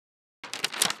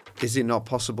Is it not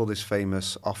possible, this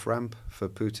famous off-ramp for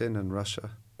Putin and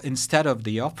Russia? Instead of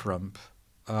the off-ramp,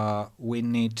 we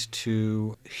need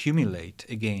to humiliate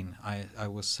again. I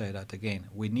will say that again.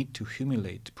 We need to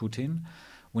humiliate Putin.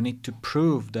 We need to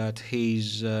prove that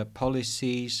his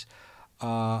policies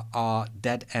are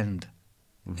dead end,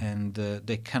 and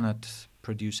they cannot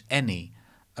produce any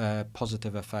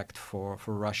positive effect for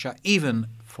Russia, even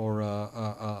for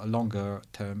a longer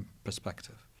term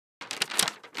perspective.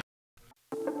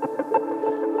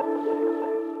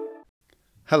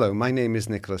 Hello, my name is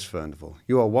Nicholas Fernval.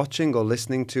 You are watching or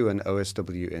listening to an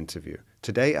OSW interview.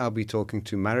 Today I'll be talking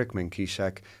to Marek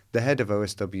Menkiszak, the head of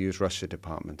OSW's Russia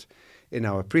department. In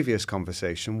our previous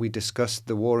conversation, we discussed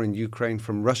the war in Ukraine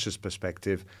from Russia's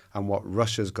perspective and what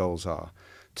Russia's goals are.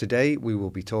 Today we will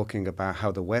be talking about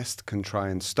how the West can try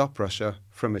and stop Russia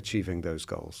from achieving those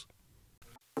goals.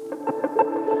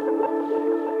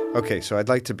 Okay, so I'd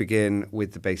like to begin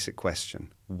with the basic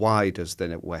question. Why does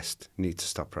the West need to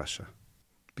stop Russia?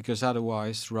 Because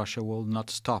otherwise Russia will not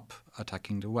stop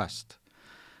attacking the West.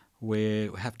 We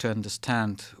have to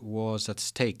understand what's at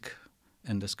stake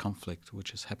in this conflict,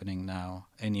 which is happening now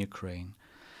in Ukraine.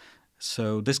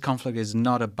 So this conflict is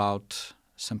not about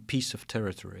some piece of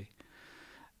territory.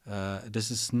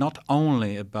 This is not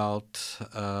only about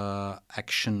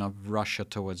action of Russia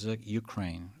towards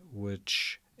Ukraine,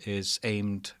 which is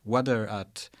aimed whether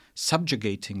at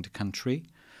subjugating the country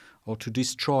or to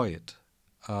destroy it.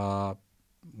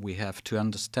 We have to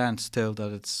understand still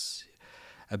that it's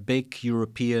a big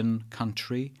European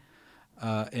country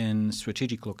in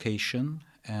strategic location,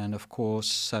 and of course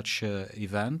such an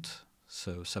event,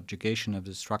 so subjugation of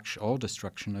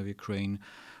destruction of Ukraine,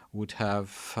 would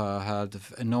have had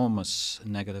enormous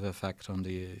negative effect on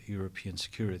the European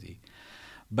security.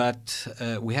 But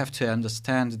we have to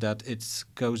understand that it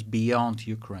goes beyond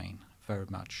Ukraine very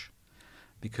much,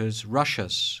 because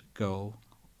Russia's goal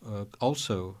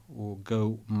also will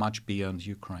go much beyond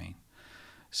Ukraine.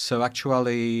 So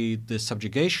actually the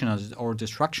subjugation or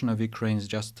destruction of Ukraine is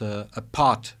just a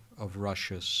part of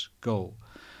Russia's goal,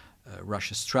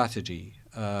 Russia's strategy,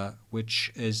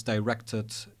 which is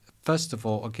directed first of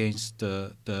all against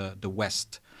the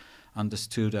West,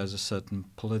 understood as a certain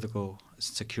political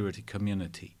security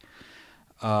community.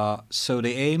 So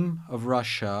the aim of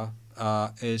Russia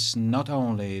is not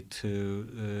only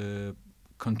to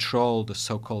control the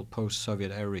so-called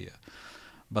post-Soviet area,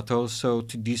 but also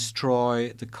to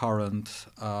destroy the current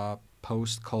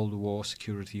post-Cold War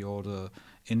security order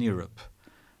in Europe.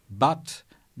 But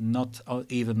not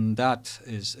even that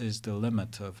is the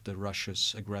limit of the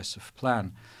Russia's aggressive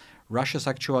plan. Russia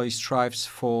actually strives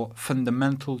for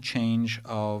fundamental change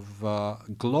of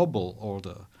global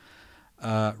order.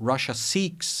 Russia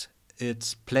seeks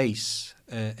its place,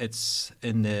 it's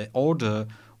in the order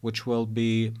which will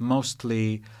be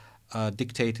mostly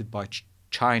dictated by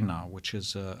China, which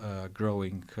is a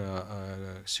growing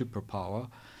superpower.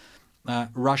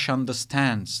 Russia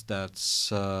understands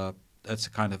that's a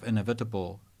kind of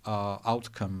inevitable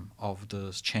outcome of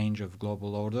this change of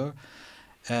global order.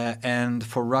 And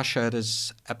for Russia, it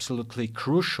is absolutely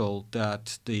crucial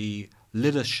that the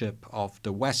leadership of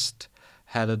the West,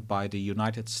 headed by the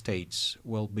United States,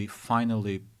 will be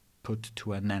finally put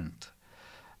to an end.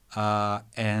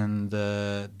 And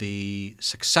the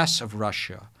success of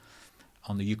Russia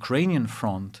on the Ukrainian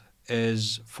front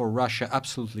is for Russia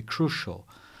absolutely crucial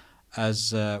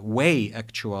as a way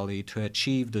actually to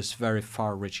achieve this very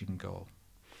far-reaching goal.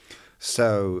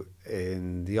 So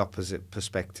in the opposite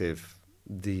perspective,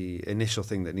 the initial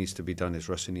thing that needs to be done is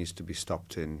Russia needs to be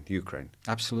stopped in Ukraine.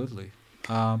 Absolutely.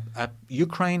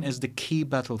 Ukraine is the key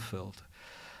battlefield.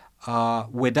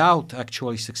 Without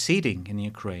actually succeeding in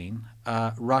Ukraine,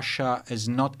 Russia is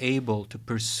not able to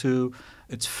pursue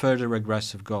its further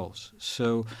aggressive goals.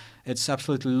 So it's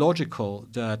absolutely logical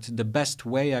that the best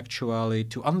way actually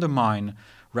to undermine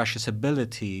Russia's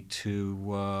ability to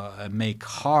make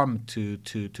harm to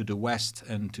the West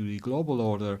and to the global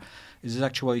order is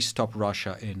actually stop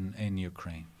Russia in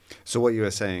Ukraine. So what you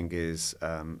are saying is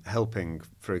helping,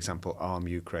 for example, arm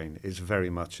Ukraine is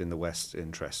very much in the West's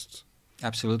interests.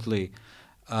 Absolutely.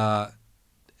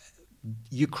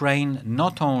 Ukraine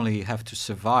not only have to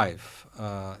survive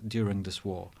during this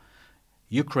war,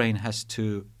 Ukraine has to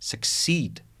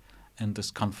succeed in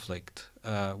this conflict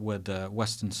with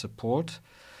Western support.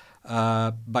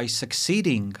 By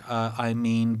succeeding, I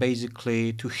mean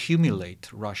basically to humiliate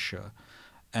Russia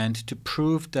and to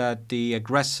prove that the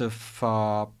aggressive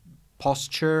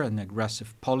posture and aggressive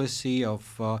policy of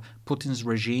Putin's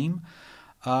regime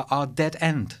are dead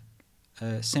end.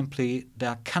 Simply,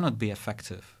 they cannot be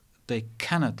effective. They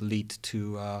cannot lead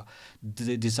to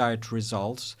the desired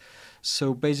results.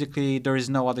 So basically, there is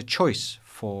no other choice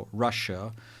for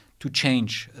Russia to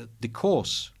change the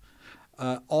course,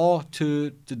 or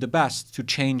to the best to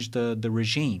change the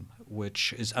regime,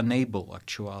 which is unable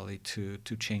actually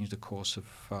to change the course of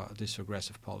this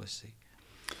aggressive policy.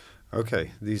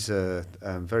 Okay, these are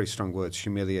very strong words.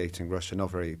 Humiliating Russia, not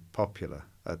very popular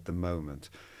at the moment.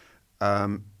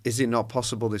 Is it not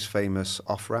possible, this famous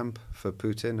off-ramp for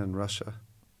Putin and Russia?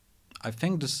 I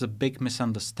think this is a big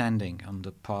misunderstanding on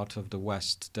the part of the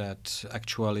West, that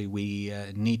actually we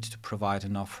need to provide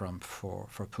an off-ramp for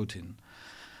Putin.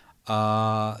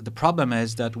 The problem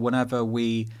is that whenever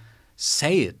we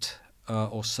say it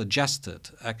or suggest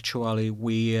it, actually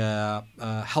we are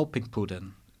helping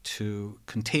Putin to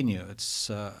continue its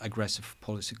aggressive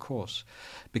policy course,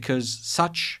 because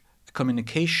such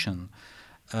communication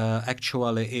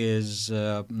actually is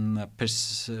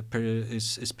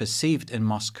perceived in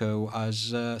Moscow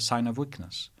as a sign of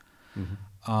weakness.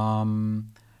 Mm-hmm.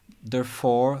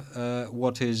 Therefore,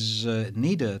 what is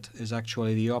needed is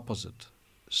actually the opposite.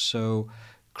 So,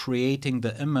 creating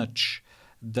the image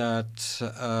that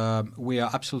we are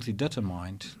absolutely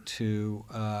determined to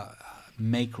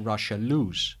make Russia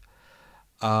lose,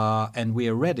 and we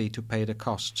are ready to pay the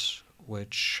costs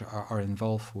which are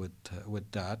involved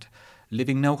with that,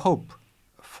 leaving no hope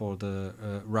for the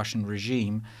Russian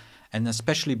regime, and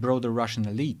especially broader Russian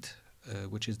elite,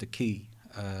 which is the key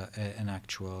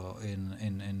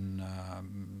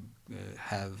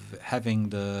having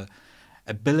the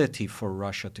ability for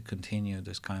Russia to continue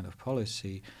this kind of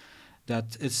policy,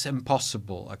 that it's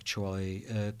impossible actually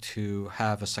to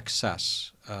have a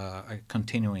success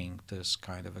continuing this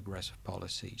kind of aggressive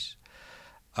policies.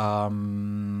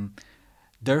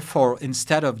 Therefore,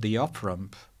 instead of the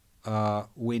off-ramp,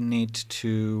 we need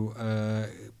to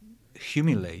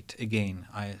humiliate again.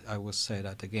 I will say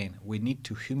that again. We need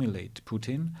to humiliate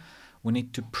Putin. We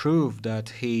need to prove that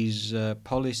his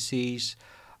policies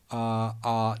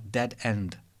are dead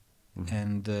end,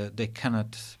 and they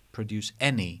cannot produce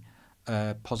any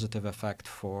positive effect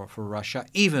for Russia,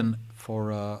 even for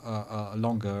a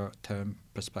longer term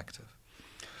perspective.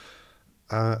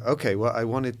 Okay, well, I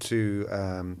wanted to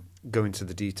go into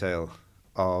the detail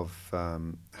of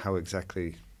how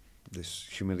exactly this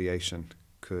humiliation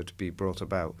could be brought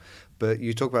about. But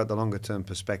you talk about the longer term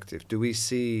perspective. Do we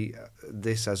see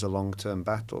this as a long-term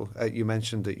battle? You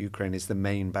mentioned that Ukraine is the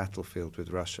main battlefield with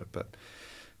Russia, but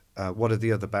what are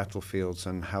the other battlefields,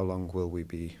 and how long will we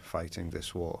be fighting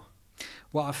this war?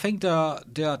 Well, I think there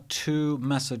are two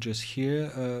messages here.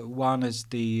 One is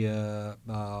the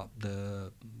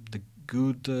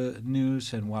good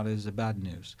news, and what is the bad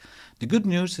news. The good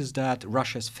news is that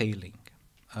Russia is failing.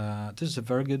 This is a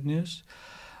very good news.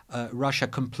 Russia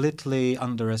completely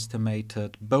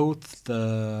underestimated both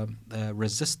the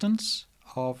resistance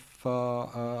of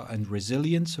and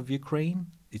resilience of Ukraine,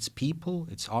 its people,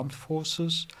 its armed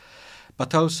forces,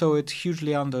 but also it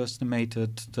hugely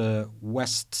underestimated the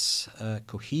West's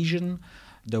cohesion,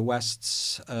 the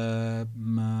West's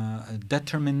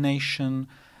determination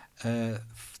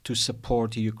to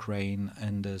support Ukraine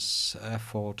in this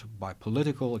effort by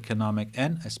political, economic,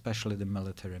 and especially the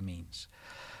military means.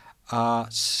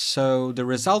 So the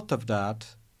result of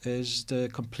that is the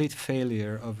complete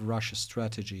failure of Russia's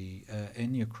strategy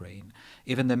in Ukraine.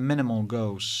 Even the minimal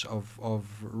goals of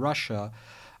Russia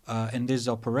in this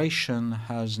operation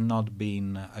has not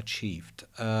been achieved.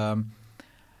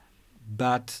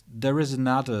 But there is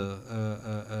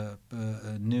another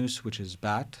news which is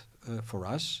bad for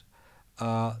us,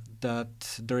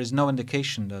 that there is no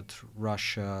indication that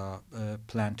Russia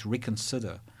planned to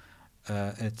reconsider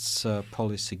its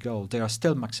policy goal. They are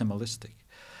still maximalistic.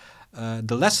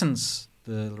 The lessons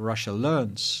that Russia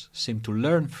seem to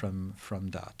learn from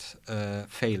that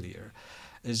failure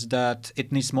is that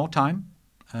it needs more time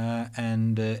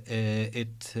and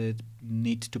it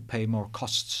needs to pay more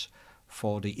costs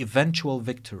for the eventual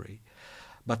victory.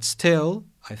 But still,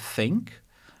 I think,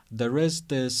 there is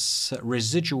this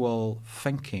residual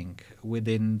thinking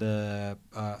within the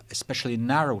especially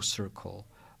narrow circle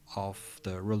of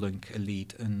the ruling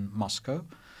elite in Moscow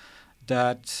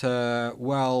that,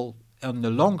 well, on the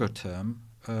longer term,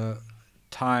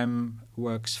 time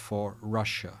works for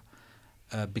Russia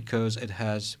because it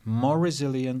has more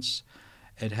resilience,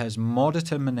 it has more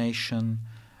determination,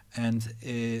 and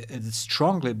it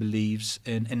strongly believes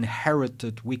in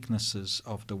inherited weaknesses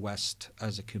of the West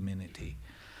as a community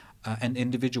and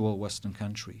individual Western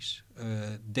countries.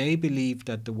 They believe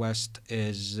that the West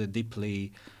is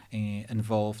deeply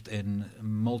involved in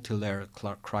multi-layered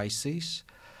crises,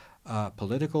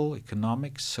 political,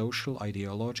 economic, social,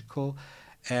 ideological,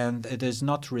 and it is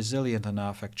not resilient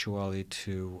enough actually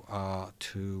to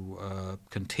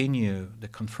continue the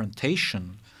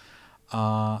confrontation,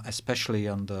 especially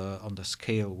on the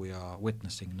scale we are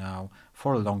witnessing now,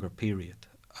 for a longer period.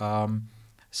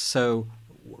 So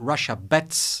Russia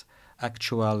bets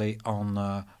actually on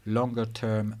a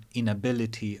longer-term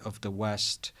inability of the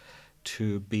West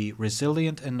to be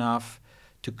resilient enough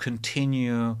to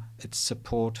continue its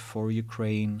support for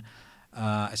Ukraine,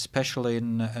 especially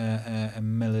in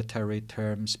military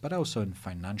terms, but also in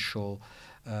financial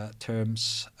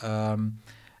terms.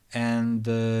 And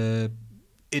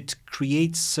it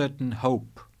creates certain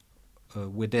hope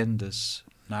within this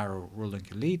narrow ruling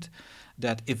elite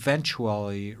that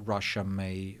eventually Russia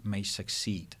may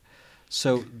succeed.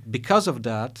 So because of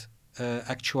that,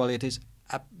 actually it is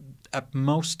at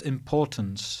most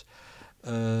importance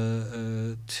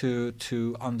to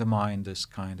undermine this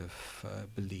kind of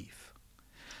belief.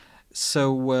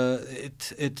 So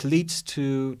it leads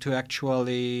to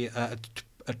actually a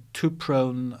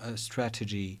two-pronged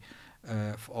strategy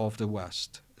of the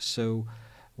West. So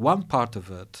one part of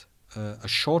it, a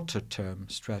shorter-term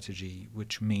strategy,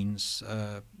 which means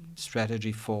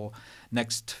strategy for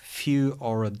next few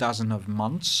or a dozen of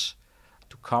months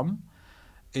to come,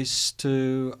 is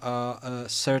to a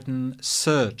certain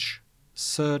surge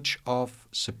of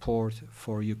support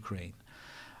for Ukraine.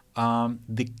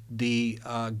 The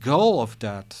goal of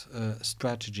that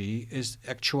strategy is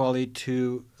actually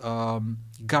to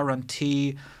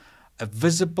guarantee a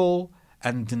visible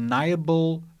and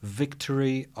deniable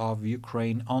victory of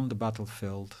Ukraine on the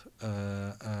battlefield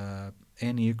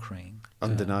in Ukraine.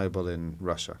 Undeniable in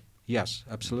Russia. Yes,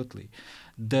 absolutely.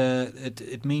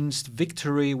 It means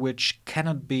victory which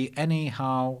cannot be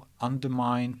anyhow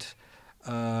undermined,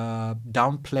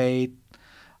 downplayed,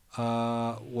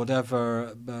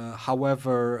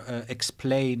 however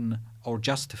explain or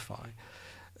justify.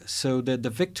 So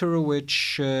the victory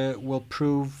which will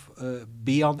prove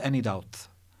beyond any doubt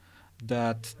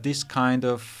that this kind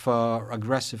of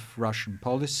aggressive Russian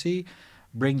policy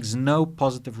brings no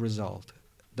positive result,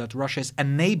 that Russia is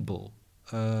unable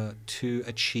to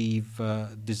achieve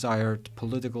desired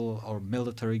political or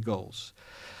military goals.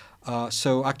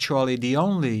 So actually the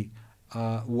only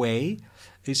way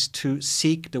is to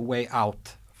seek the way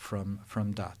out from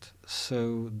that.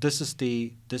 So this is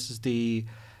the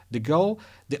goal.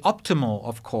 The optimal,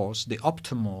 of course,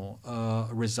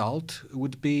 result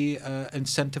would be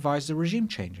incentivize the regime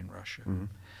change in Russia,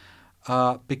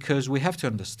 because we have to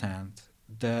understand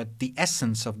that the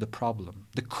essence of the problem,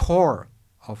 the core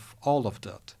of all of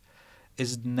that,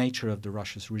 is the nature of the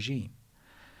Russia's regime.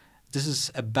 This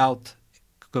is about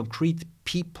concrete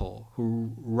people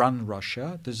who run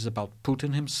Russia. This is about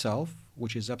Putin himself,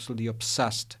 which is absolutely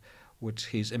obsessed with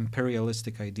his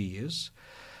imperialistic ideas.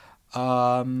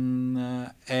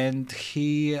 And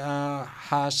he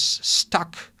has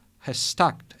stuck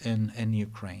in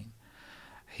Ukraine.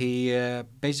 He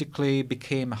basically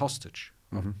became a hostage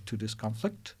to this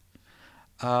conflict.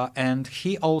 And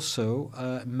he also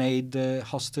made the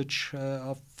hostage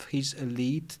of his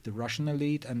elite, the Russian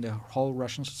elite, and the whole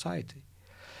Russian society.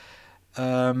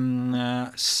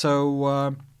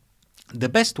 So the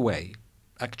best way,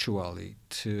 actually,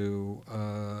 to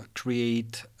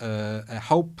create a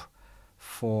hope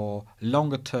for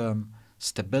longer-term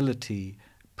stability,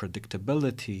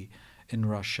 predictability in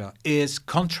Russia is,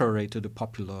 contrary to the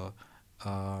popular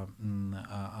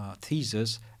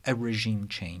thesis, a regime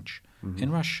change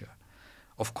in Russia.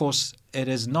 Of course, it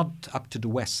is not up to the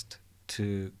West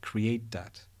to create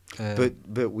that.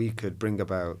 But we could bring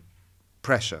about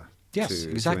pressure to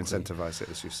incentivize it,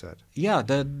 as you said. Yeah,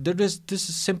 this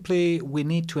is simply, we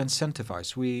need to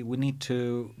incentivize. We need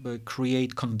to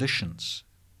create conditions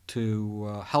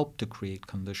to help to create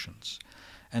conditions.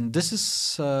 And this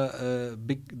is the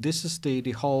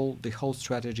whole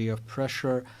strategy of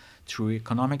pressure through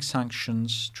economic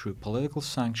sanctions, through political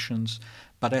sanctions,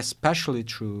 but especially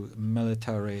through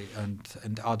military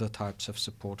and other types of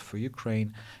support for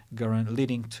Ukraine,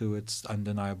 leading to its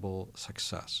undeniable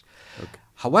success. Okay.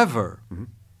 However,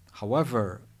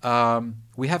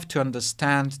 we have to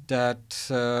understand that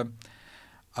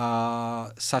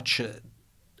such an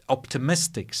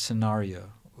optimistic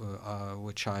scenario,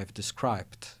 which I've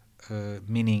described,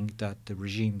 meaning that the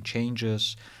regime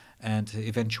changes and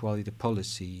eventually the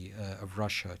policy of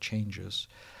Russia changes,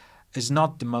 is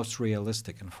not the most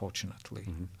realistic, unfortunately.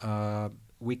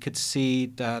 We could see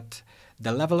that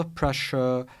the level of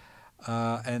pressure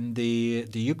and the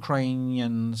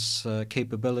Ukrainians'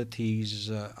 capabilities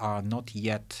are not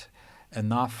yet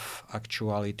enough,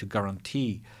 actually, to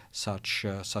guarantee such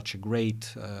a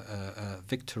great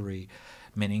victory,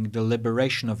 meaning the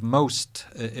liberation of most,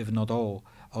 if not all,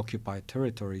 occupied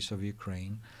territories of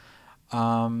Ukraine.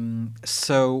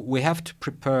 So we have to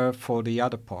prepare for the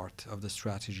other part of the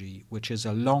strategy, which is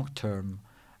a long-term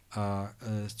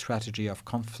strategy of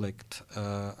conflict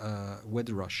with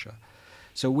Russia.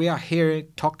 So we are here to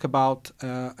talk about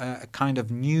a kind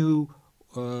of new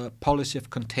policy of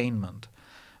containment,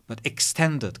 but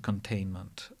extended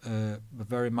containment,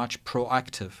 very much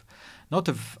proactive, not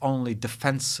only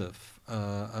defensive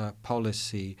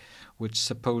policy, which is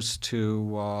supposed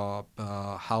to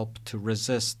help to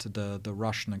resist the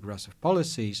Russian aggressive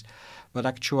policies, but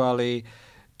actually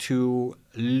to,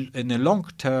 in the long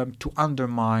term, to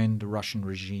undermine the Russian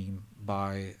regime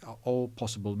by all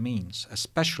possible means,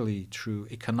 especially through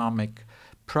economic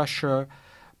pressure,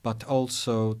 but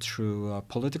also through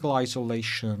political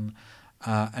isolation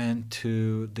and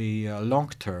to the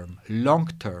long-term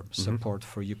support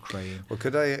for Ukraine. Well,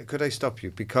 could I stop you,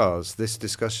 because this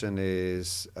discussion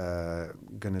is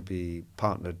going to be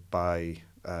partnered by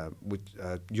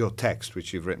your text,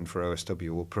 which you've written for OSW.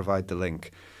 We'll provide the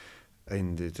link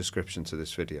in the description to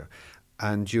this video.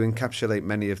 And you encapsulate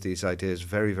many of these ideas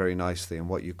very, very nicely in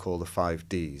what you call the 5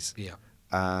 Ds. Yeah.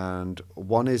 And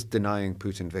one is denying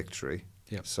Putin victory.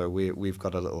 Yeah. So we've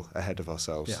got a little ahead of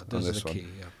ourselves on this one. Key,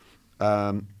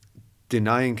 yeah.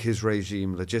 Denying his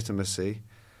regime legitimacy.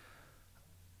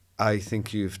 I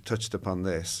think you've touched upon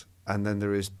this. And then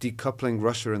there is decoupling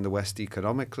Russia and the West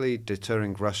economically,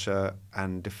 deterring Russia,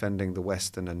 and defending the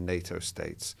Western and NATO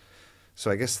states. So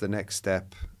I guess the next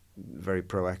step, very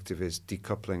proactive, is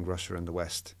decoupling Russia and the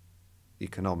West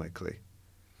economically.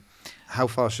 How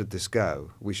far should this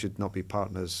go? We should not be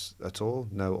partners at all?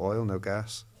 No oil, no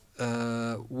gas?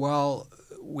 Well,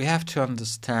 we have to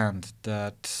understand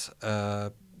that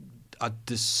at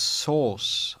the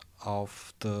source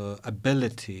of the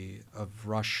ability of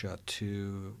Russia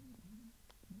to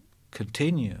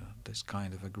continue this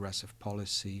kind of aggressive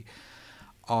policy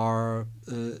are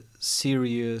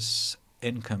serious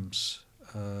incomes,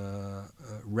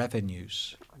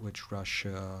 revenues, which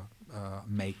Russia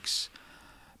makes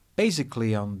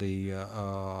basically on the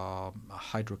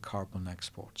hydrocarbon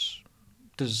exports.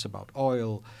 This is about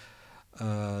oil.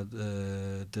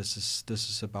 This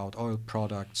is about oil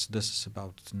products. This is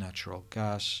about natural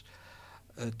gas.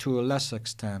 To a lesser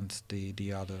extent,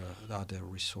 the other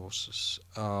resources,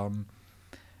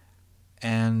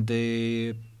 and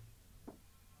the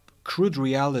crude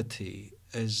reality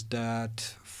is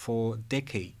that for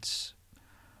decades,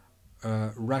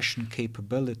 Russian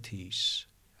capabilities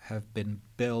have been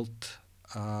built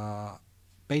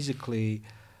basically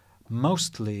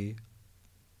mostly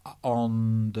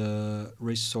on the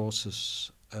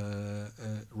resources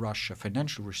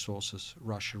financial resources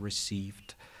Russia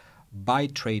received by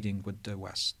trading with the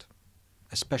West,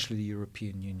 especially the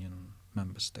European Union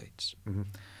member states.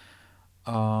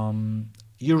 Mm-hmm.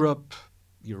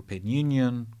 European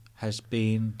Union has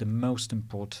been the most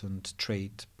important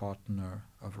trade partner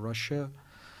of Russia.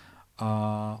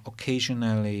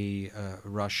 Occasionally,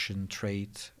 Russian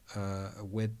trade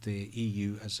with the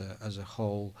EU as a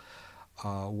whole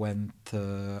went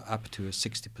up to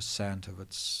 60% of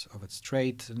its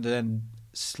trade, and then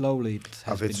slowly it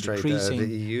has been decreasing. The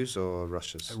EU's or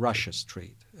Russia's? Russia's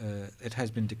trade. It has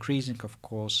been decreasing, of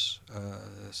course,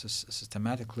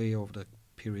 systematically over the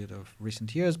period of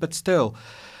recent years, but still,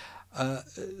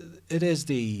 it is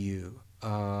the EU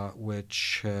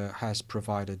which has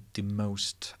provided the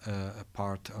most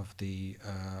part of the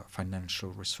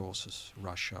financial resources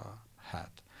Russia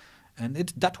had. And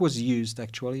that was used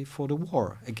actually for the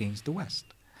war against the West.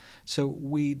 So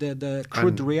the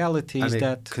crude reality is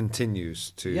that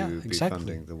continues to be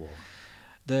funding the war.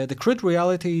 The crude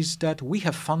reality is that we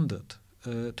have funded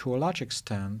to a large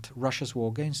extent Russia's war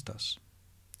against us,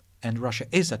 and Russia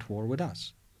is at war with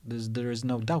us. There is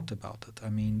no doubt about it. I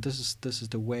mean, this is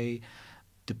the way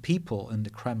the people in the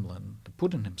Kremlin,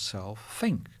 Putin himself,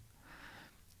 think.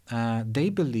 They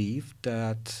believe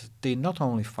that they're not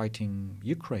only fighting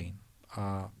Ukraine.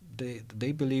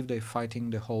 They believe they're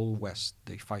fighting the whole West.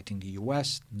 They're fighting the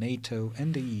US, NATO,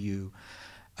 and the EU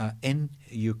in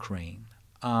Ukraine.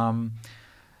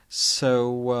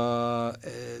 So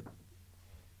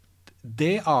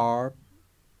they are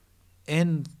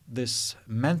in this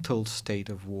mental state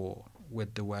of war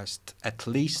with the West, at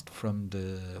least from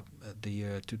the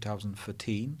year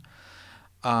 2013.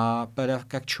 But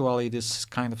actually, this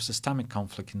kind of systemic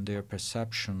conflict in their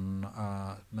perception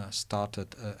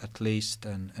started at least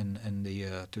in the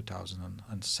year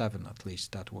 2007. At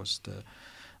least that was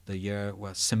the year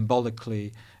where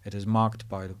symbolically it is marked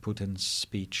by the Putin's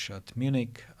speech at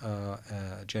Munich,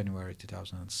 January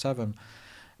 2007.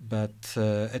 But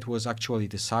it was actually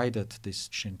decided, this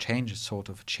change, sort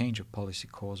of change of policy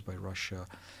caused by Russia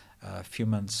a few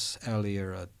months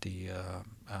earlier at the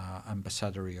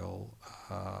ambassadorial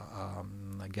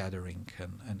gathering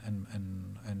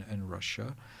in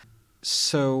Russia.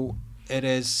 So it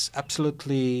is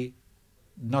absolutely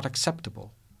not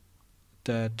acceptable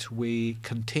that we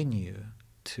continue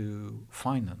to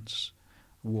finance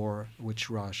war which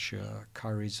Russia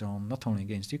carries on not only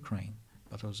against Ukraine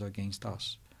but also against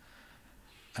us.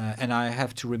 And I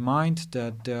have to remind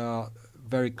that there are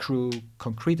very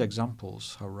concrete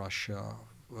examples how Russia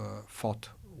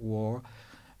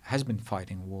has been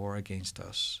fighting war against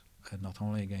us, and not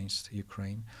only against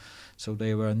Ukraine. So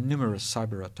there were numerous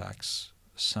cyber attacks,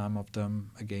 some of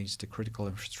them against the critical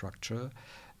infrastructure.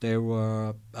 There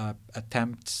were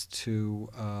attempts to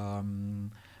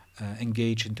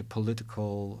engage into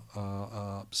political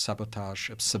sabotage,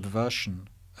 subversion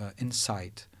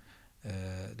inside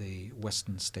the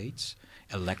Western states,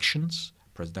 elections,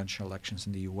 presidential elections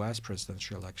in the US,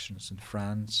 presidential elections in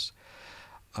France,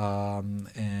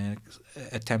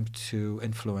 attempt to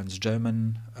influence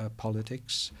German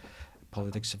politics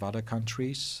of other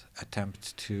countries,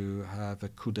 attempt to have a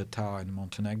coup d'etat in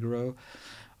Montenegro,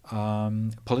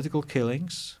 political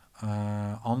killings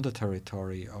on the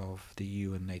territory of the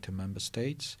EU and NATO member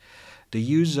states, the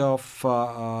use of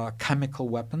chemical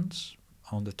weapons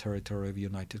on the territory of the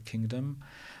United Kingdom.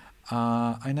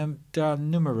 And there are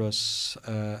numerous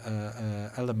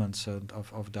elements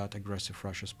of that aggressive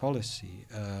Russia's policy.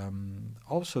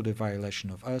 Also the violation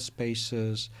of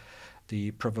airspaces,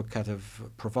 the provocative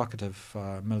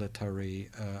military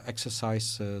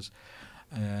exercises,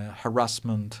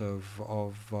 harassment of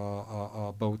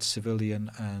both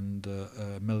civilian and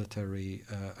military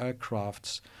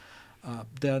aircrafts.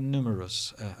 There are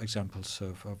numerous examples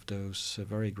of those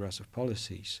very aggressive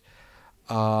policies.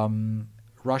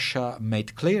 Russia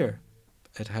made clear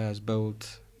it has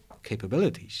both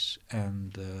capabilities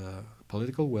and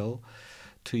political will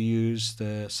to use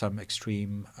some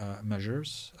extreme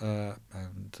measures,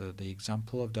 and the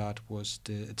example of that was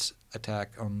its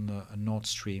attack on Nord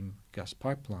Stream gas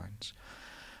pipelines.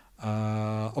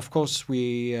 Of course,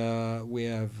 we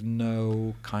have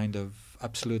no kind of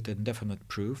absolute indefinite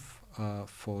proof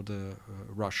for the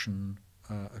Russian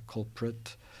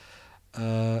culprit.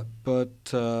 But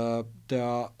there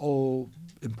are all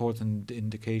important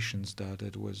indications that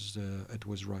it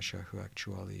was Russia who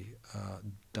actually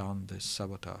done this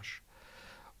sabotage,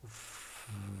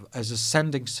 as a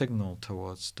sending signal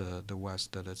towards the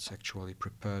West that it's actually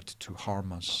prepared to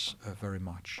harm us very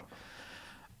much.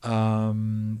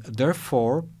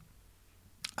 Therefore,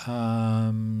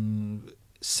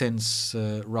 since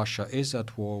Russia is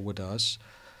at war with us,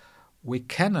 we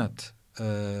cannot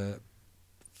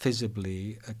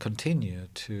feasibly continue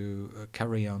to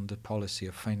carry on the policy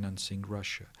of financing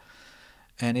Russia.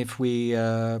 And if we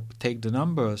take the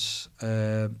numbers,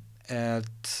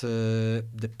 at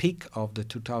the peak of the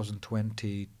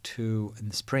 2022 in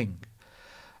the spring,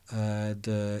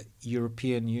 the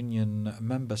European Union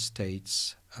member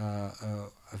states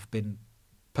have been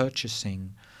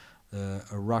purchasing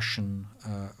Russian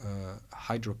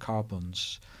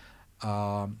hydrocarbons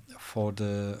for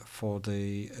the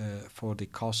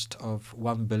cost of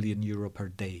 €1 billion per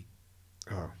day.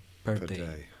 Per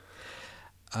day.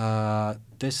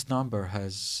 This number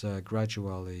has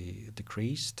gradually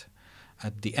decreased.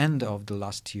 At the end of the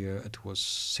last year, it was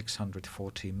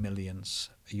 €640 million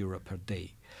per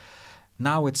day.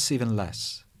 Now it's even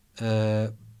less.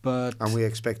 And we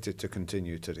expect it to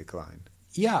continue to decline.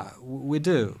 Yeah, we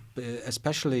do,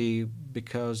 especially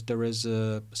because there is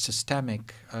a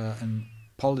systemic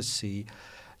policy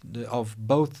of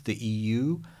both the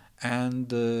EU and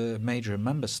the major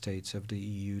member states of the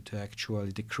EU to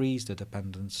actually decrease the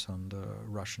dependence on the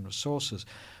Russian resources.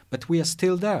 But we are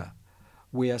still there.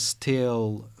 We are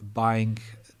still buying,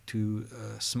 to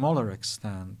a smaller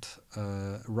extent,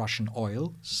 Russian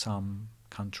oil. Some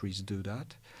countries do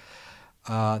that.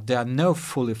 There are no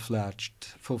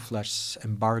full-fledged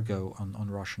embargo on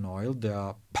Russian oil. There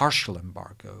are partial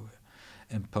embargo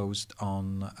imposed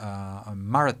on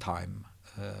maritime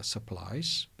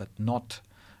supplies, but not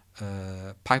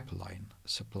pipeline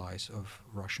supplies of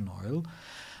Russian oil.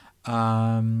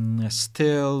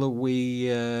 Still, we,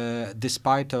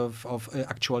 despite of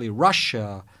actually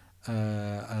Russia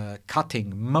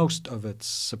cutting most of its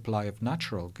supply of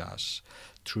natural gas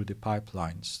through the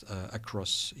pipelines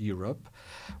across Europe,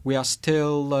 we are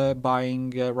still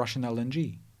buying Russian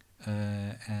LNG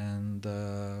and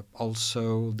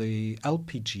also the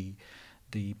LPG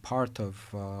the part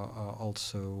of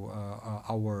also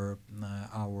our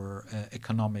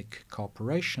economic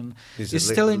cooperation is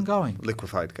still ongoing.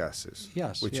 Liquefied gases,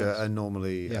 yes, which yes. are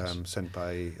normally yes. sent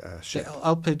by ship.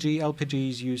 The LPG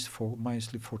is used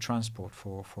mostly for transport,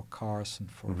 for cars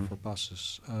and for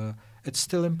buses. It's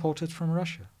still imported from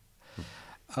Russia.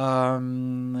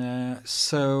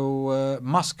 So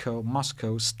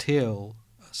Moscow still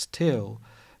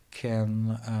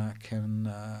can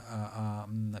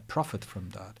profit from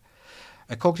that.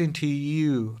 According to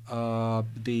EU,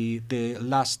 the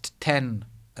last 10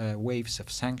 waves of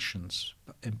sanctions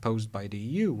imposed by the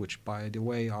EU, which by the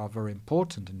way are very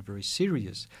important and very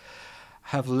serious,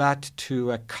 have led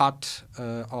to a cut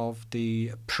of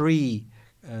the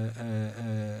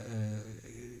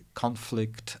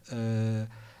conflict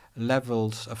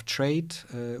levels of trade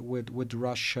with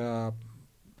Russia,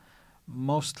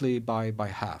 mostly by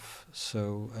half.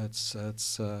 So it's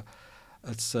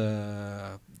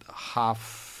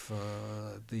half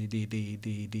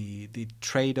the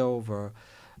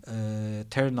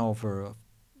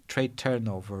trade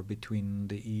turnover between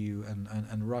the EU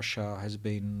and Russia has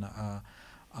been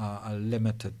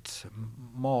limited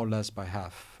more or less by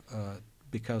half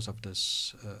because of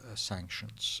this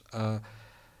sanctions.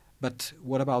 But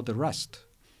what about the rest?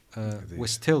 We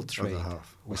still trade.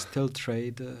 We still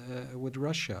trade with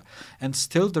Russia, and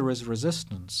still there is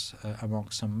resistance among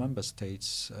some member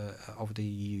states of the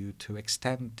EU to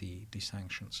extend the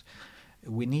sanctions.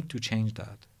 We need to change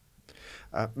that.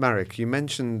 Marek, you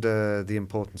mentioned the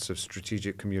importance of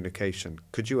strategic communication.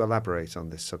 Could you elaborate on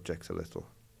this subject a little?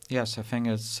 Yes, I think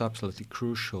it's absolutely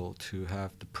crucial to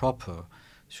have the proper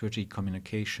strategic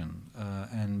communication,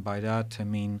 and by that I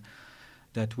mean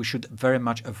that we should very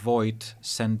much avoid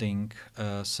sending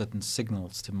certain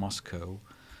signals to Moscow,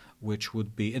 which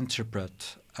would be interpreted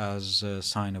as a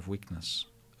sign of weakness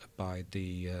by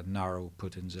the narrow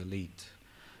Putin's elite.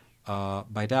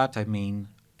 By that I mean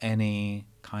any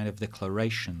kind of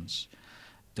declarations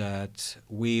that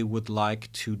we would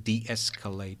like to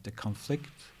de-escalate the conflict,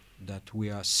 that we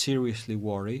are seriously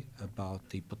worried about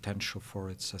the potential for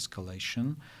its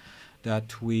escalation,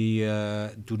 that we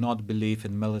do not believe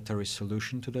in military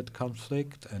solution to that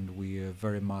conflict, and we are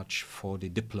very much for the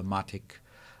diplomatic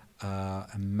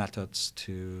methods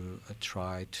to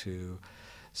try to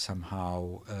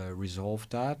somehow resolve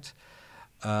that.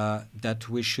 That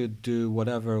we should do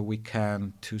whatever we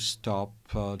can to stop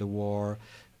the war,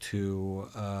 to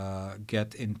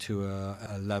get into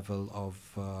a level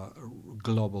of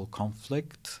global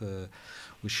conflict.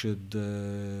 We should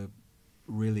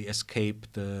really escape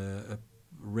the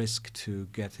risk to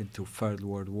get into Third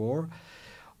World War.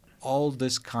 All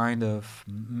this kind of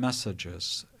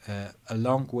messages,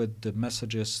 along with the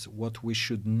messages what we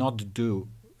should not do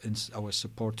in our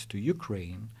support to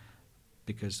Ukraine,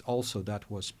 because also that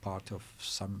was part of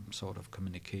some sort of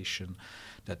communication,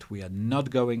 that we are not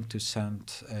going to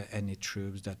send any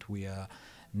troops, that we are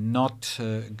not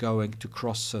going to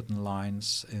cross certain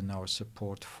lines in our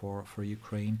support for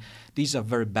Ukraine. These are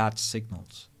very bad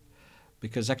signals,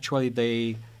 because actually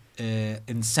they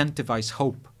incentivize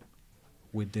hope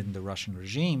within the Russian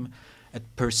regime at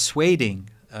persuading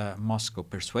Moscow,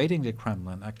 persuading the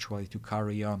Kremlin actually to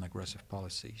carry on aggressive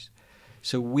policies.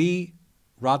 So we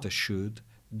rather should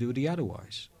do the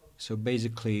otherwise. So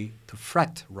basically to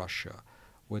threat Russia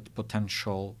with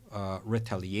potential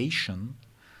retaliation,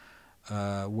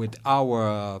 with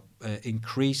our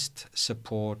increased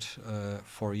support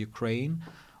for Ukraine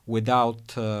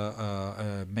without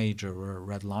major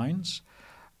red lines.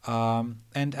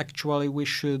 And actually we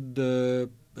should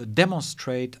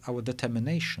demonstrate our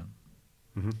determination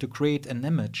to create an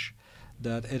image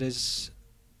that it is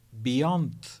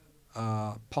beyond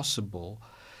possible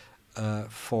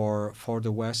for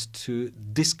the West to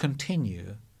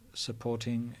discontinue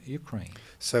supporting Ukraine.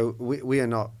 So we are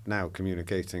not now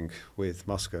communicating with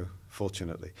Moscow,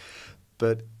 fortunately.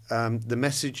 But the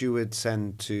message you would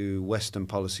send to Western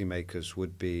policymakers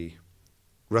would be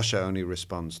Russia only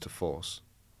responds to force.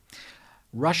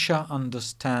 Russia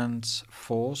understands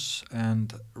force,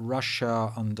 and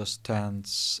Russia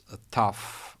understands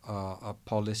tough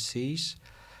policies.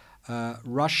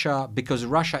 Because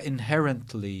Russia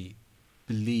inherently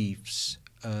believes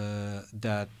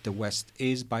that the West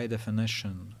is by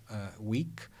definition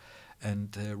weak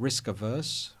and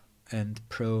risk-averse and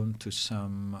prone to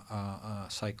some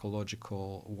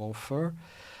psychological warfare.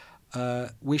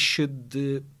 We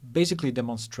should basically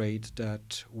demonstrate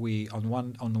that we, on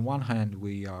one hand,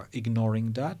 we are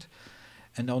ignoring that,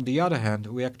 and on the other hand,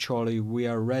 we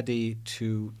are ready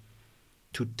to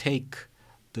take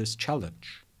this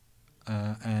challenge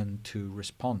and to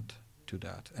respond to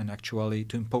that and actually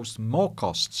to impose more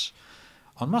costs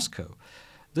on Moscow.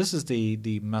 This is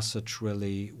the message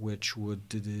really which would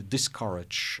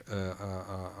discourage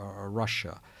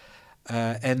Russia.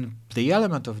 And the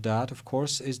element of that, of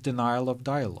course, is denial of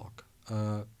dialogue.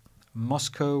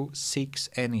 Moscow seeks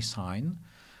any sign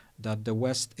that the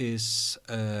West is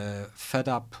fed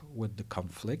up with the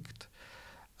conflict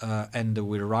and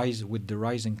with the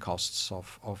rising costs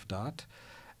of that,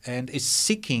 and is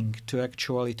seeking to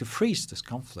actually to freeze this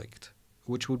conflict,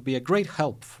 which would be a great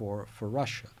help for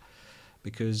Russia,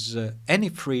 because any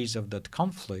freeze of that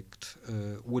conflict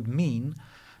would mean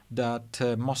that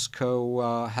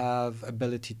Moscow have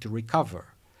ability to recover.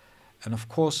 And of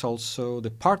course also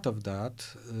the part of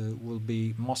that will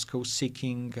be Moscow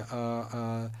seeking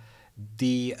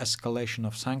de-escalation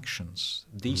of sanctions,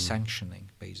 de-sanctioning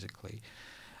basically,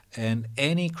 and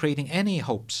creating any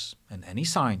hopes and any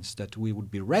signs that we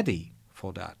would be ready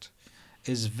for that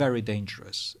is very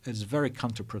dangerous. It's very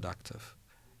counterproductive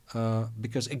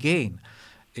because again,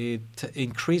 it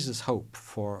increases hope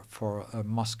for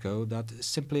Moscow that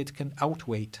simply it can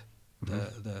outweigh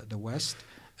the West,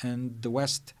 and the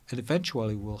West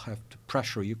eventually will have to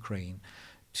pressure Ukraine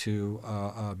to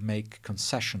make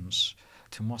concessions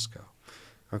to Moscow.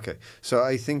 Okay, so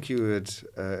I think you would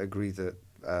agree that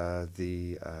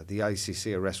the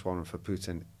ICC arrest warrant for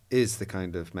Putin is the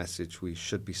kind of message we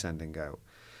should be sending out.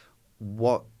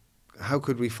 How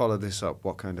could we follow this up?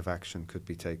 What kind of action could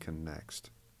be taken next?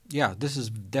 Yeah, this is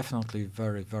definitely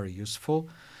very, very useful.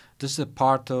 This is a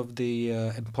part of the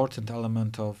important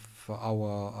element of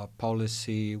our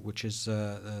policy, which is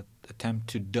an attempt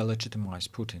to delegitimize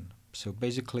Putin. So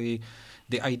basically,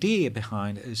 the idea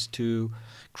behind is to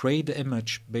create the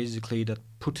image, basically, that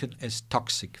Putin is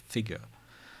toxic figure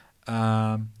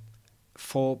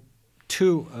for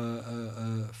two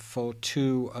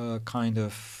kind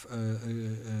of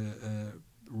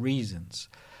reasons.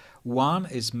 One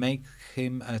is make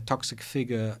him a toxic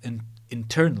figure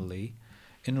internally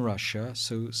in Russia,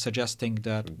 so suggesting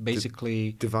that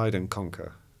basically divide and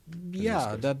conquer.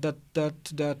 Yeah, the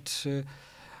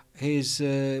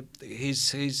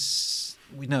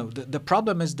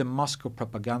problem is the Moscow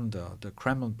propaganda, the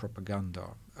Kremlin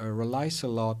propaganda relies a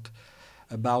lot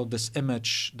about this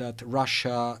image that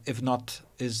Russia,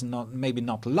 maybe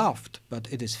not loved, but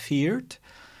it is feared,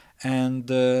 and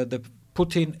the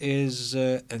Putin is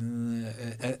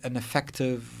an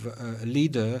effective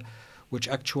leader, which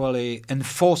actually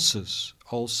enforces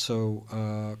also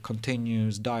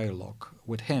continuous dialogue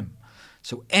with him.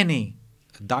 So any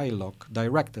dialogue,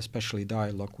 direct especially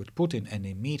dialogue with Putin,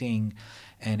 any meeting,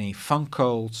 any phone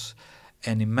calls,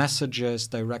 any messages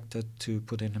directed to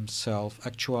Putin himself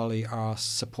actually are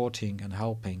supporting and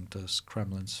helping this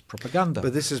Kremlin's propaganda.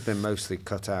 But this has been mostly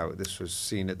cut out. This was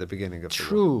seen at the beginning of the war.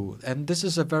 True, and this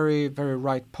is a very, very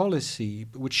right policy,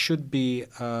 which should be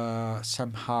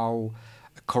somehow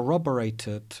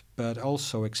corroborated but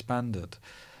also expanded.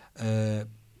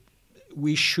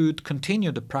 We should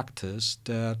continue the practice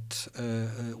that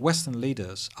Western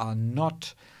leaders are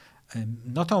not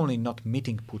only not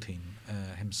meeting Putin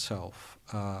himself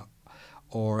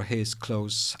or his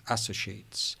close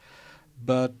associates,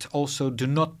 but also do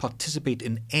not participate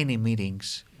in any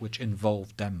meetings which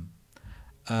involve them.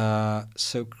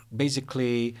 So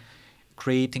basically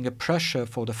creating a pressure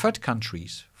for the third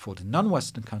countries, for the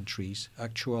non-Western countries,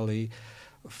 actually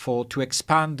to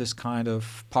expand this kind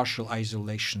of partial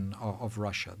isolation of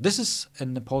Russia. This is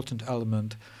an important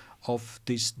element of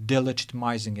this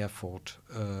delegitimizing effort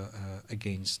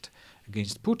against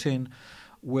Putin,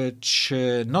 which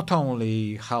not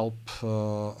only help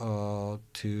to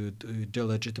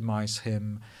delegitimize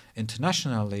him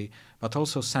internationally, but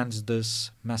also sends this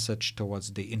message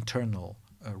towards the internal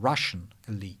Russian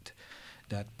elite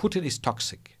that Putin is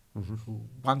toxic. Mm-hmm.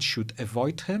 One should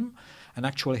avoid him, and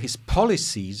actually his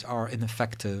policies are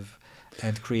ineffective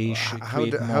and create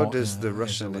How does the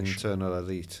Russian internal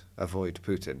elite avoid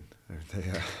Putin? They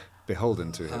are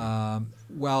beholden to him.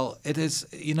 Well, it is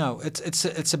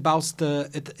it's about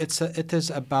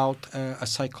a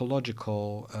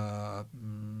psychological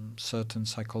certain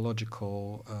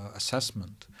psychological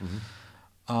assessment.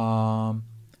 Mm-hmm.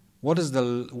 What is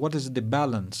the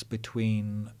balance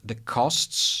between the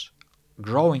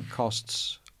growing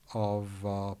costs of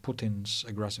Putin's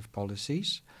aggressive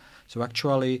policies? So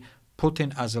actually,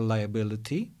 Putin as a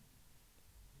liability,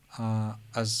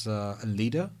 as a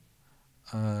leader,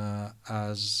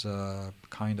 as a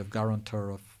kind of guarantor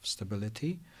of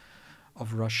stability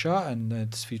of Russia and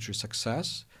its future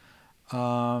success,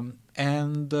 and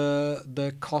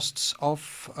the costs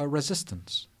of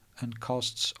resistance and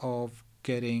costs of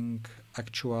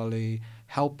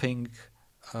helping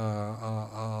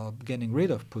getting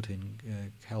rid of Putin,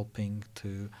 helping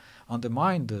to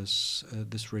undermine this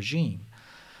regime.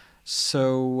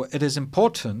 So it is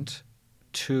important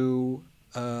to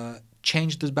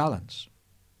change this balance.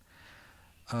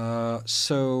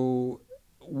 So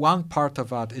one part of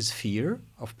that is fear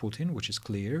of Putin, which is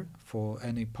clear for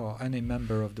any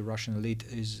member of the Russian elite.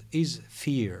 Is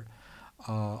fear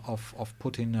of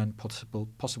Putin and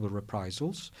possible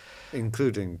reprisals,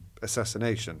 including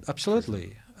assassination.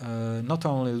 Absolutely, not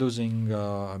only losing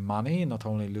money, not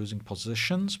only losing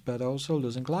positions, but also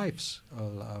losing lives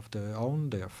of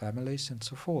their families, and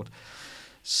so forth.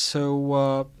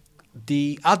 So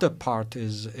the other part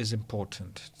is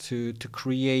important to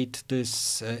create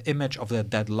this image of the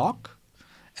deadlock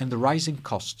and the rising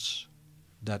costs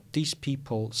that these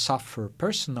people suffer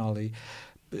personally,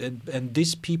 and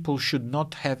these people should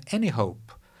not have any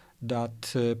hope that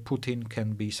Putin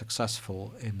can be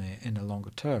successful in a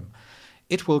longer term.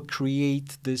 It will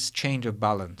create this change of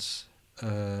balance,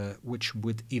 which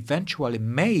would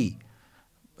eventually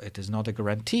it is not a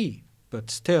guarantee, but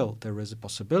still there is a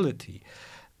possibility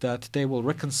that they will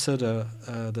reconsider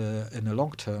in the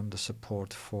long term the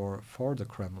support for the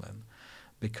Kremlin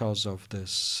because of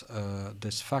these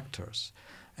factors.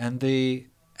 And the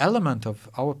element of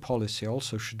our policy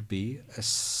also should be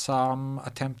some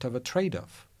attempt of a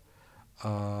trade-off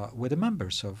with the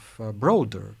members of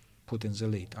broader Putin's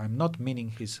elite. I'm not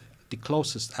meaning the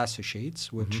closest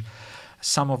associates, which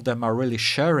some of them are really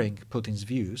sharing Putin's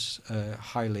views,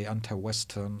 highly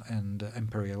anti-Western and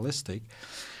imperialistic.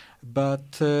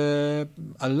 But a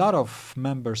lot of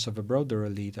members of a broader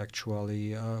elite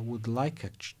actually would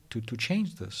like to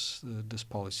change this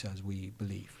policy, as we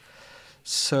believe.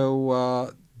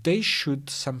 So they should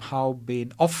somehow be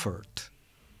offered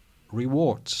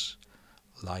rewards,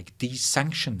 like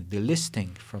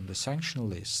delisting from the sanction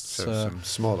lists. So some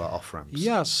smaller off-ramps.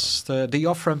 Yes, the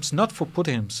off-ramps not for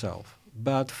Putin himself,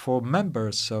 but for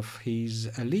members of his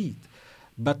elite,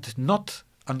 but not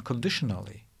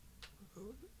unconditionally,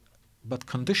 but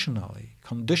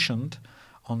conditioned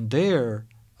on their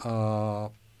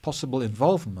possible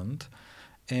involvement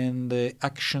in the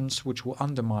actions which will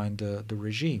undermine the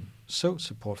regime. So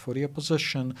support for the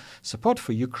opposition, support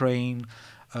for Ukraine,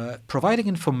 providing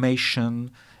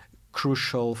information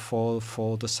crucial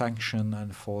for the sanction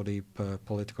and for the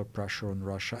political pressure on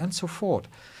Russia, and so forth.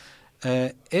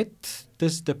 This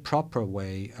is the proper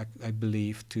way, I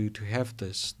believe, to have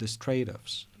this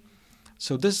trade-offs.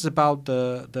 So this is about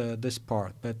this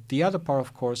part. But the other part,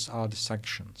 of course, are the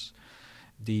sanctions.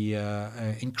 The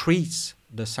increase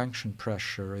the sanction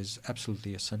pressure is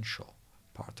absolutely essential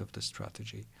part of the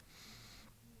strategy.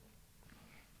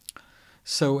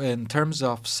 So in terms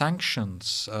of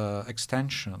sanctions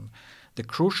extension, the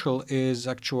crucial is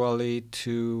actually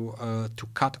to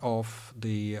cut off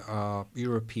the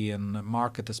European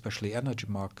market, especially energy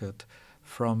market,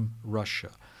 from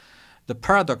Russia. The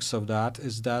paradox of that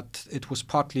is that it was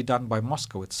partly done by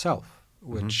Moscow itself,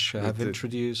 which have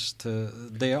introduced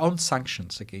their own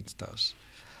sanctions against us.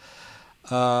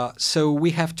 So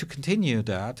we have to continue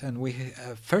that, and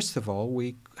first of all,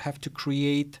 we have to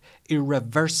create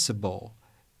irreversible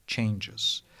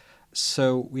changes.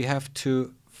 So we have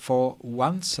to, for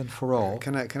once and for all...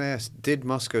 Can I ask, did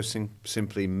Moscow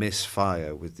simply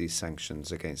misfire with these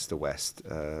sanctions against the West?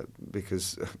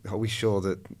 Because are we sure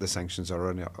that the sanctions are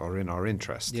in our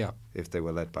interest if they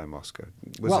were led by Moscow?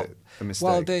 Was it a mistake?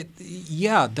 Well,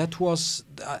 that was,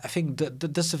 I think,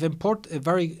 this is a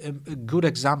very good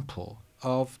example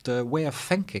of the way of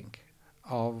thinking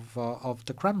of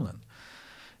the Kremlin.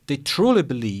 They truly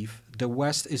believe the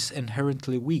West is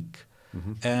inherently weak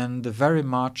and very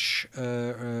much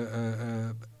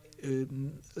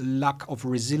lack of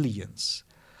resilience.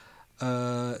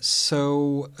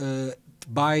 So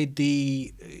by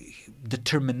the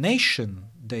determination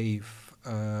they've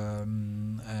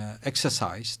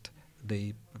exercised,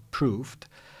 they proved,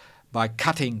 by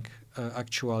cutting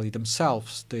actually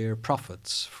themselves their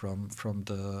profits from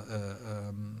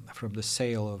the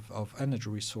sale of energy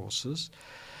resources.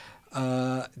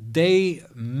 They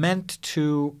meant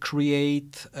to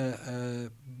create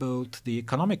both the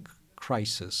economic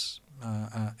crisis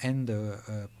and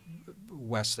the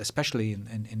West, especially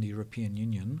in the European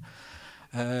Union,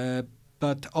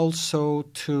 but also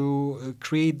to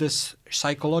create this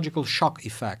psychological shock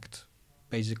effect,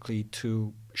 basically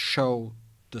to show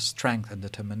the strength and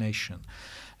determination,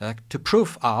 to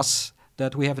prove us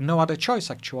that we have no other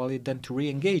choice actually than to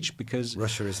re-engage, because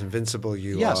Russia is invincible.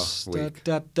 Yes, are weak.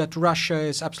 that Russia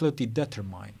is absolutely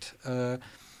determined,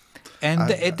 and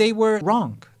they were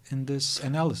wrong in this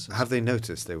analysis. Have they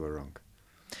noticed they were wrong?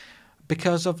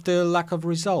 Because of the lack of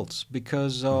results,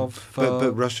 because of...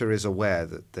 But Russia is aware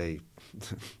that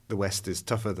the West is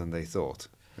tougher than they thought.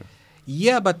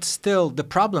 Yeah, but still, the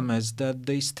problem is that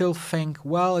they still think,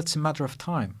 well, it's a matter of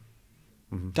time.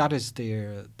 That is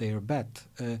their bet.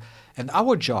 And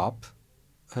our job,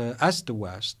 as the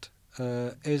West,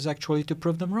 is actually to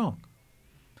prove them wrong.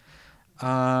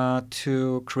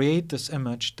 To create this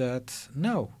image that,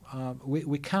 no,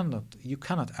 we cannot, you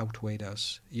cannot outweigh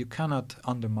us. You cannot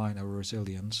undermine our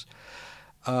resilience.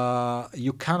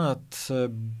 You cannot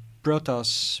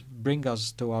bring us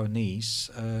to our knees,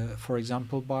 for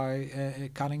example, by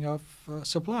cutting off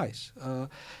supplies.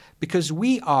 Because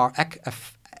we are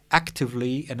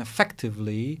actively and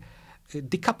effectively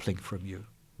decoupling from you.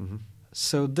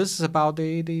 So this is about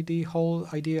the whole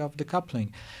idea of decoupling.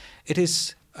 It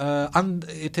is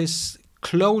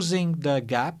closing the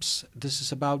gaps. This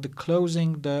is about closing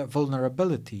the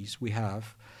vulnerabilities we have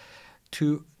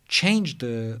to change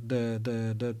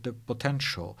the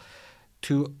potential,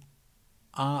 to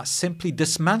simply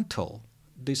dismantle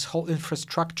this whole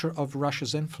infrastructure of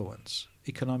Russia's influence,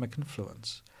 economic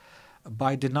influence,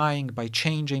 by denying, by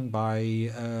changing,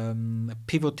 by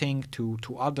pivoting to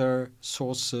other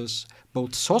sources,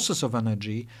 both sources of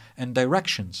energy and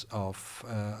directions of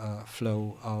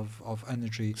flow of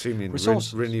energy so you mean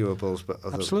resources. Renewables, but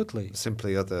absolutely.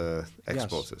 Simply other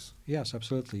exporters. Yes,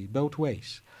 absolutely, both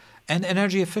ways. And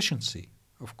energy efficiency,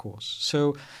 of course.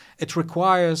 So it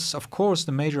requires, of course,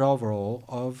 the major overhaul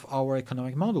of our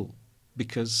economic model,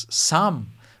 because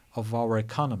some of our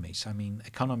economies, I mean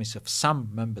economies of some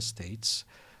member states,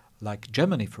 like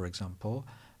Germany, for example,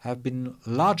 have been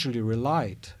largely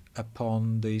relied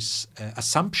upon this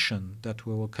assumption that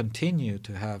we will continue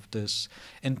to have this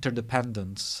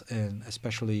interdependence,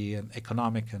 especially in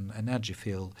economic and energy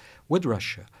field, with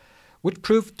Russia, which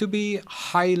proved to be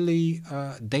highly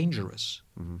dangerous.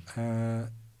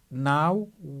 Now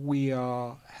we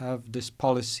have this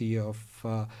policy of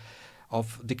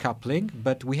decoupling,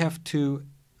 but we have to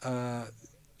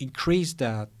increase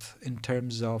that in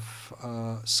terms of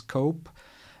scope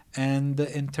and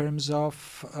in terms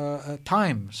of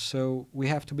time. So we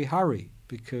have to be hurry,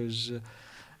 because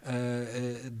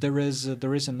there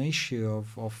is an issue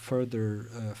of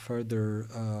further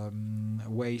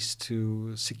ways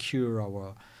to secure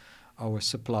our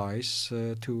supplies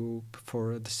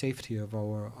for the safety of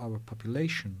our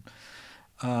population.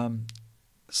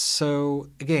 So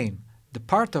again, the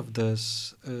part of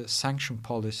this sanction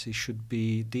policy should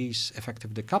be this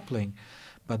effective decoupling,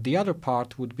 but the other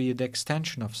part would be the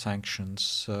extension of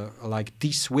sanctions, like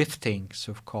de-swifting,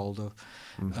 so-called,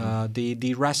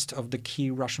 the rest of the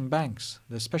key Russian banks,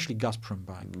 especially Gazprom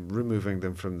Bank. Removing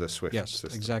them from the SWIFT system.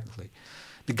 Yes, exactly.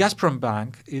 The Gazprom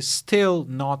Bank is still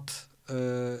not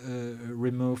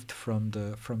removed from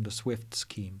the SWIFT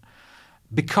scheme,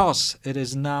 because it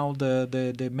is now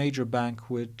the major bank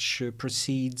which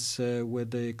proceeds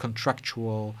with the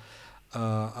contractual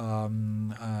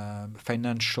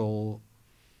financial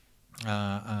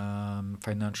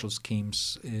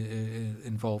schemes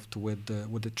involved with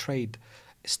the trade,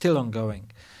 still ongoing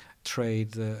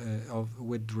trade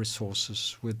with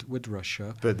resources with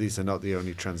Russia. But these are not the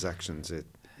only transactions it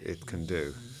can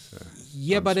do.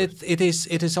 Yeah, but it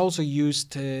is also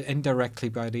used indirectly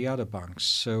by the other banks.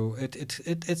 So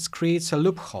it creates a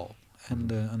loophole in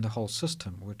the whole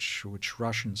system, which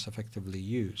Russians effectively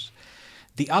use.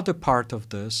 The other part of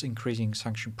this increasing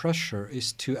sanction pressure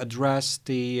is to address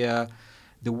the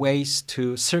ways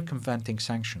to circumventing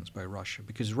sanctions by Russia,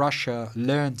 because Russia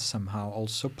learned somehow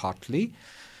also partly,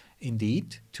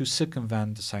 indeed, to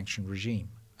circumvent the sanction regime.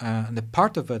 And the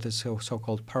part of it is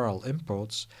so-called parallel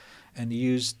imports, and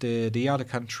use the other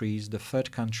countries, the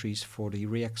third countries, for the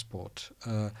re-export.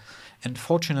 And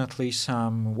fortunately,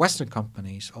 some Western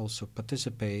companies also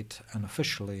participate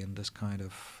unofficially in this kind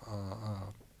of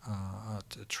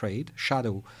trade,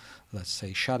 let's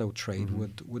say shadow trade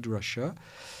with Russia.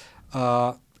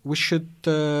 We should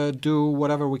do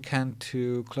whatever we can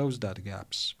to close that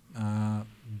gaps,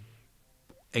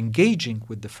 engaging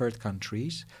with the third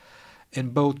countries in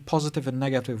both positive and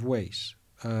negative ways.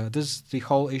 This is the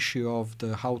whole issue of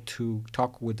how to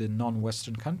talk with the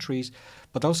non-Western countries,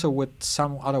 but also with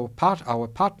some other our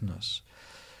partners.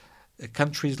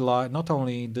 Countries like not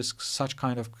only such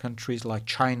kind of countries like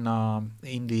China,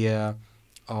 India,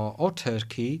 or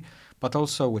Turkey, but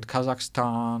also with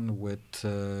Kazakhstan, with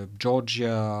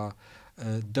Georgia,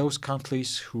 those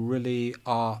countries who really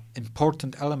are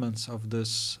important elements of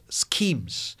these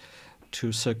schemes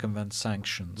to circumvent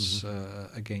sanctions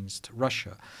against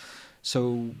Russia.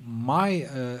 So my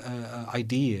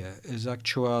idea is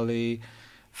actually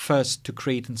First, to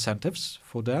create incentives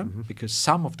for them, because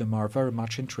some of them are very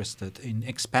much interested in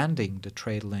expanding the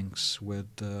trade links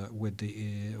with the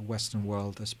Western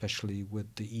world, especially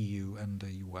with the EU and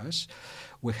the US.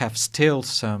 We have still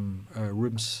some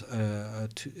rooms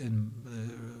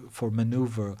for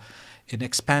maneuver in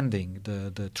expanding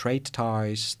the trade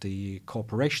ties, the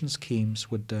cooperation schemes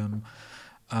with them.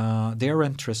 They are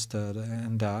interested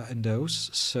in those,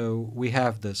 so we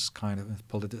have this kind of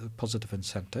positive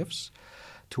incentives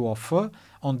to offer.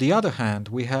 On the other hand,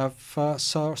 we have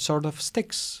sort of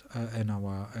sticks in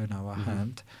our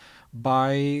hand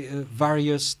by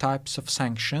various types of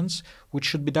sanctions, which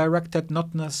should be directed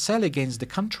not necessarily against the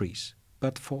countries,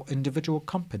 but for individual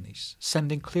companies,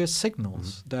 sending clear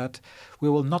signals that we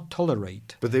will not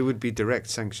tolerate. But they would be direct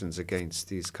sanctions against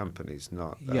these companies,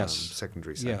 not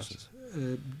secondary sanctions.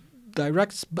 Yes,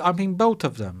 direct. I mean, both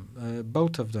of them.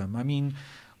 I mean,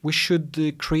 we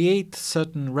should create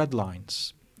certain red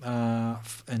lines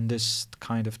in this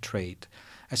kind of trade,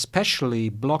 especially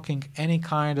blocking any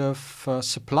kind of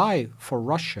supply for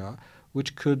Russia,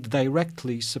 which could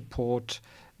directly support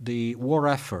the war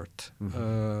effort.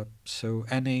 So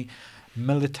any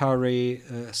military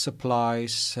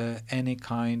supplies, any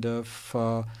kind of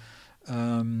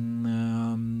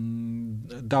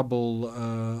double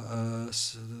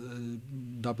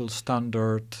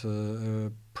standard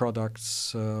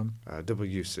products, double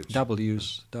usage, double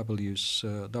use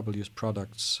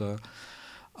products.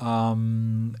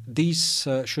 These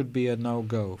should be a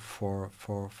no-go for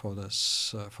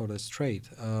this trade,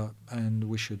 and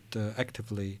we should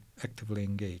actively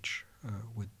engage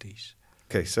with these.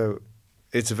 Okay, so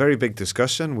it's a very big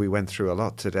discussion. We went through a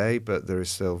lot today, but there is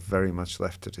still very much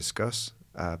left to discuss.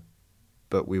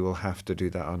 But we will have to do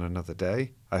that on another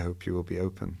day. I hope you will be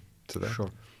open to that. Sure.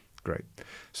 Great.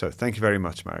 So thank you very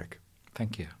much, Marek.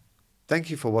 Thank you. Thank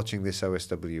you for watching this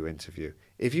OSW interview.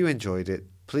 If you enjoyed it,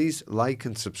 please like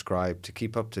and subscribe to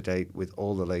keep up to date with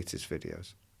all the latest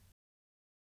videos.